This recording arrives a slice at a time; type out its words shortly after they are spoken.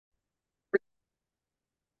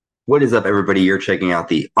What is up, everybody? You're checking out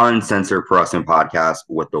the Uncensored Pro Wrestling Podcast,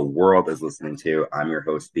 what the world is listening to. I'm your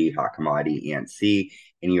host, the Hot Commodity C,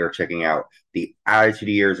 and you're checking out the Attitude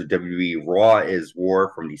Years of WWE Raw is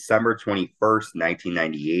War from December 21st,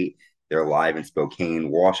 1998. They're live in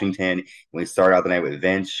Spokane, Washington. And we start out the night with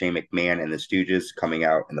Vince, Shane McMahon, and the Stooges coming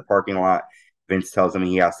out in the parking lot. Vince tells him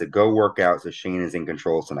he has to go work out, so Shane is in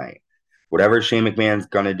control tonight. Whatever Shane McMahon's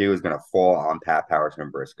going to do is going to fall on Pat Patterson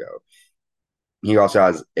and Briscoe. He also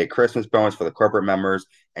has a Christmas bonus for the corporate members,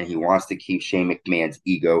 and he wants to keep Shane McMahon's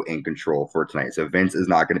ego in control for tonight. So Vince is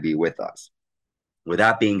not going to be with us. With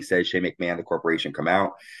that being said, Shane McMahon, the corporation, come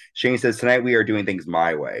out. Shane says, tonight we are doing things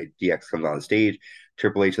my way. DX comes on the stage.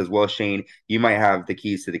 Triple H says, well, Shane, you might have the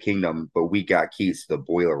keys to the kingdom, but we got keys to the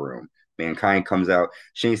boiler room. Mankind comes out.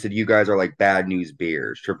 Shane said, you guys are like bad news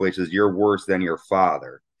bears. Triple H says, you're worse than your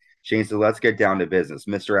father. Shane said, let's get down to business.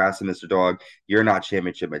 Mr. Ass and Mr. Dog, you're not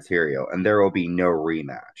championship material, and there will be no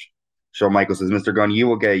rematch. Shawn Michaels says, Mr. Gunn, you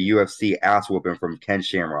will get a UFC ass whooping from Ken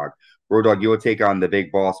Shamrock. Road Dogg, you will take on the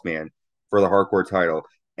big boss man for the hardcore title,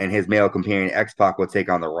 and his male companion X-Pac will take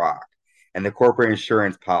on The Rock. And the corporate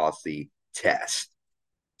insurance policy test.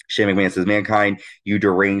 Shane McMahon says, Mankind, you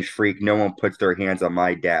deranged freak. No one puts their hands on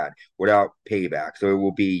my dad without payback. So it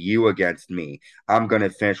will be you against me. I'm going to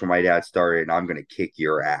finish what my dad started, and I'm going to kick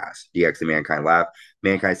your ass. DX and Mankind laugh.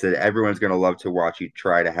 Mankind said, everyone's going to love to watch you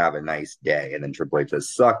try to have a nice day. And then Triple H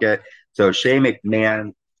says, suck it. So Shane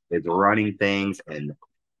McMahon is running things, and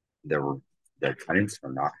the tenants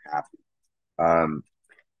are not happy.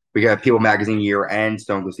 We got People Magazine year end.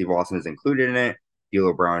 Stone Cold Steve Austin is included in it.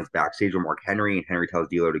 D'Lo Brown is backstage with Mark Henry, and Henry tells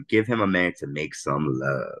D'Lo to give him a minute to make some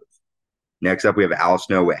love. Next up, we have Al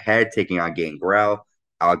Snow with Head taking on Gangrel.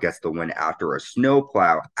 Al gets the win after a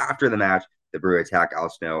snowplow. After the match, the Brew attack Al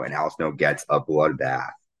Snow, and Al Snow gets a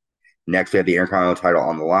bloodbath. Next, we have the Intercontinental title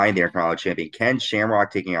on the line. The Intercontinental champion Ken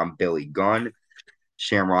Shamrock taking on Billy Gunn.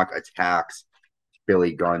 Shamrock attacks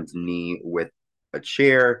Billy Gunn's knee with a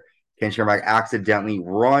chair. Ken Shamrock accidentally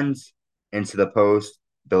runs into the post.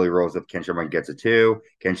 Billy rolls up. Ken Shamrock gets a two.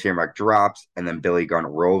 Ken Shamrock drops, and then Billy Gunn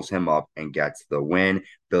rolls him up and gets the win.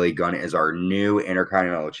 Billy Gunn is our new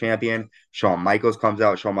Intercontinental Champion. Shawn Michaels comes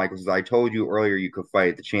out. Shawn Michaels says, I told you earlier you could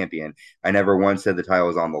fight the champion. I never once said the title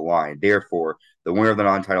was on the line. Therefore, the winner of the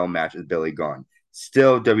non-title match is Billy Gunn.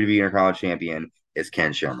 Still, WWE Intercontinental Champion is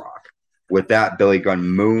Ken Shamrock. With that, Billy Gunn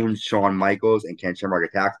moons Shawn Michaels, and Ken Shamrock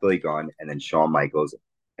attacks Billy Gunn, and then Shawn Michaels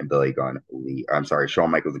and Billy Gunn leave. I'm sorry,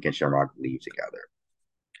 Shawn Michaels and Ken Shamrock leave together.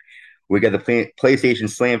 We get the PlayStation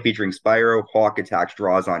Slam featuring Spyro. Hawk attacks,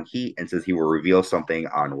 draws on Heat, and says he will reveal something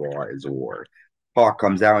on Raw is War. Hawk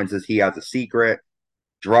comes out and says he has a secret.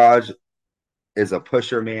 Draws is a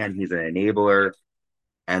pusher man. He's an enabler.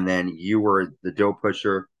 And then you were the dope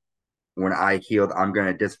pusher. When I healed, I'm going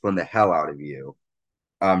to discipline the hell out of you.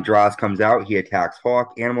 Draws comes out, he attacks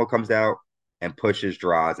Hawk. Animal comes out and pushes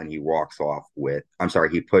Draws, and he walks off with. I'm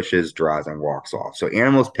sorry, he pushes Draws and walks off. So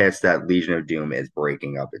Animal's pissed that Legion of Doom is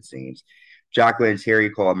breaking up, it seems. Jacqueline and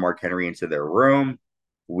Terri called Mark Henry into their room.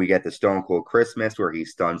 We get the Stone Cold Christmas where he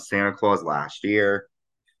stunned Santa Claus last year.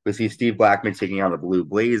 We see Steve Blackman taking out the Blue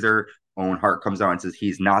Blazer. Owen Hart comes out and says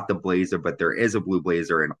he's not the Blazer, but there is a Blue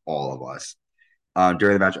Blazer in all of us.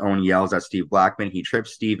 During the match, Owen yells at Steve Blackman. He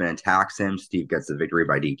trips Steve and attacks him. Steve gets the victory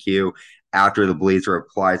by DQ. After the Blazer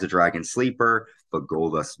applies the Dragon Sleeper, but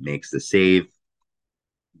Goldust makes the save.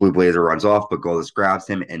 Blue Blazer runs off, but Goldust grabs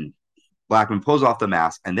him, and Blackman pulls off the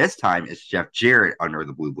mask, and this time it's Jeff Jarrett under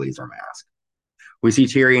the Blue Blazer mask. We see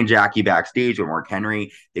Terri and Jackie backstage with Mark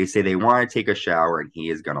Henry. They say they want to take a shower, and he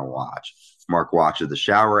is going to watch. Mark watches the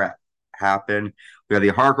shower happen. We have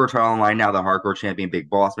the Hardcore title online now. The Hardcore champion Big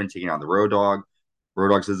Bossman taking on the Road Dogg. Road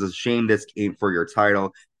Dogg says, it's a shame this ain't for your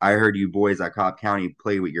title. I heard you boys at Cobb County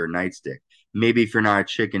play with your nightstick. Maybe if you're not a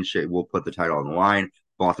chicken shit, we'll put the title on the line.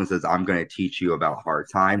 Bossman says, I'm going to teach you about hard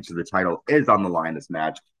times. So the title is on the line this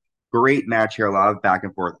match. Great match here. A lot of back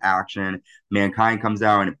and forth action. Mankind comes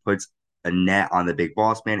out and puts a net on the Big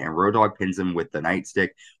Boss Man, and Road Dogg pins him with the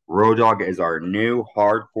nightstick. Road Dogg is our new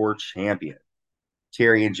hardcore champion.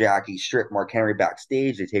 Terri and Jackie strip Mark Henry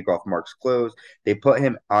backstage. They take off Mark's clothes. They put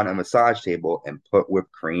him on a massage table and put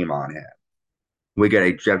whipped cream on him. We get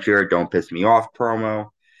a Jeff Jarrett Don't Piss Me Off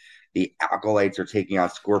promo. The Acolytes are taking on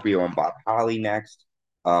Scorpio and Bob Holly next.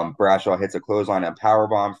 Bradshaw hits a clothesline and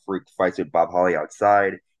powerbomb. Freak fights with Bob Holly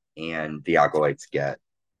outside, and the Acolytes get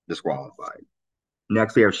disqualified.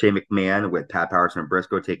 Next, we have Shane McMahon with Pat Patterson and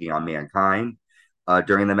Briscoe taking on Mankind.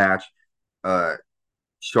 During the match,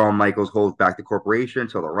 Shawn Michaels holds back the corporation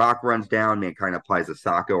until The Rock runs down. Mankind applies a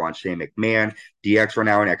Sacco on Shane McMahon. DX run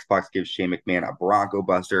out, and Xbox gives Shane McMahon a Bronco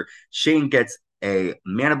Buster. Shane gets a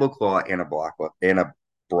mandible claw and a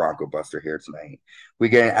Bronco Buster here tonight. We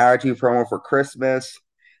get an attitude promo for Christmas.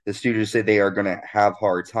 The studios say they are going to have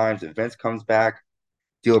hard times. If Vince comes back,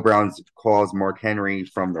 D'Lo Brown calls Mark Henry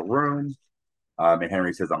from the room, and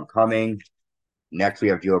Henry says, "I'm coming." Next, we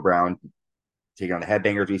have D'Lo Brown taking on the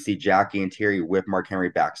Headbangers. We see Jackie and Terri whip Mark Henry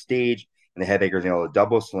backstage, and the Headbangers nail a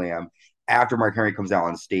double slam after Mark Henry comes out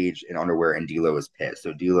on stage in underwear, and D'Lo is pissed.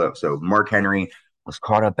 So Mark Henry was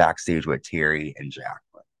caught up backstage with Terri and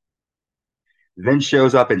Jacqueline. Vince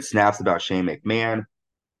shows up and snaps about Shane McMahon.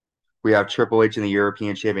 We have Triple H and the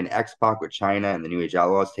European champion X-Pac with China and the New Age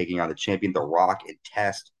Outlaws taking on the champion The Rock in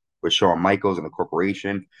Test with Shawn Michaels and the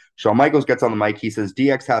Corporation. Shawn Michaels gets on the mic. He says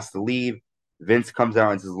DX has to leave. Vince comes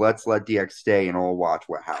out and says, "Let's let DX stay and we'll watch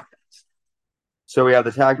what happens." So we have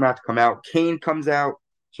the tag match come out. Kane comes out.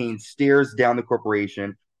 Kane stares down the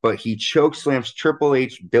Corporation, but he choke slams Triple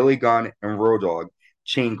H, Billy Gunn, and Road Dogg.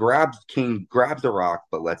 Kane grabs The Rock,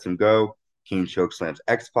 but lets him go. Kane choke slams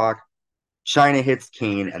X-Pac. China hits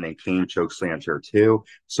Kane, and then Kane choke slams her too.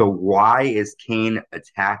 So why is Kane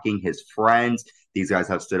attacking his friends? These guys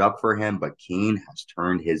have stood up for him, but Kane has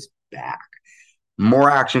turned his back. More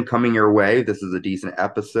action coming your way. This is a decent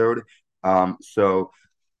episode. So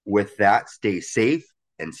with that, stay safe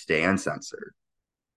and stay uncensored.